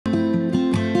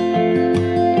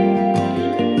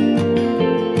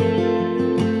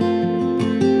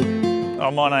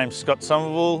my name's Scott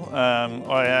Summerville.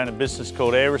 I own a business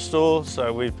called AirRestore,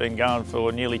 so we've been going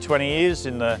for nearly 20 years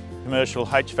in the commercial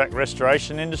HVAC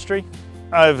restoration industry.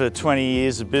 Over 20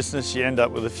 years of business, you end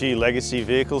up with a few legacy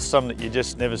vehicles, some that you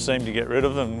just never seem to get rid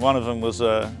of, and one of them was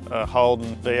a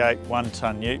Holden V8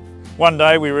 1-tonne ute. One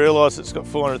day we realised it's got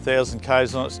 400,000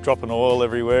 k's on it, it's dropping oil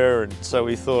everywhere, and so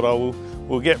we thought, oh,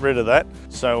 we'll get rid of that.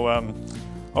 So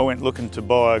I went looking to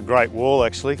buy a great wall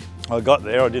actually. I got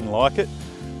there, I didn't like it,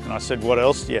 and I said, what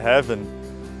else do you have? And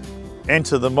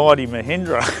enter the mighty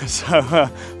Mahindra. So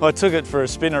I took it for a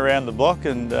spin around the block,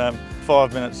 and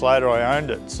 5 minutes later I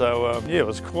owned it. So yeah, it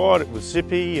was quiet, it was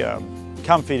zippy,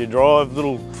 comfy to drive,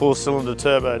 little 4-cylinder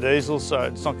turbo diesel, so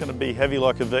it's not going to be heavy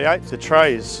like a V8. The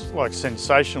tray is like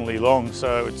sensationally long,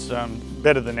 so it's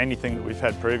better than anything that we've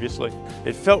had previously.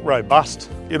 It felt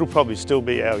robust. It'll probably still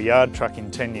be our yard truck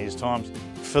in 10 years' time.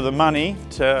 For the money,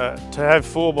 to have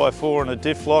 4x4 and a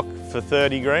diff lock for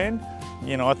 30 grand,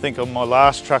 you know, I think on my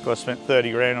last truck I spent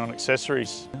 30 grand on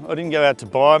accessories. I didn't go out to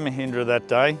buy a Mahindra that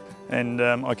day, and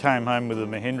I came home with a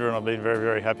Mahindra, and I've been very,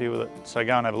 very happy with it. So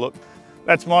go and have a look.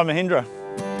 That's my Mahindra.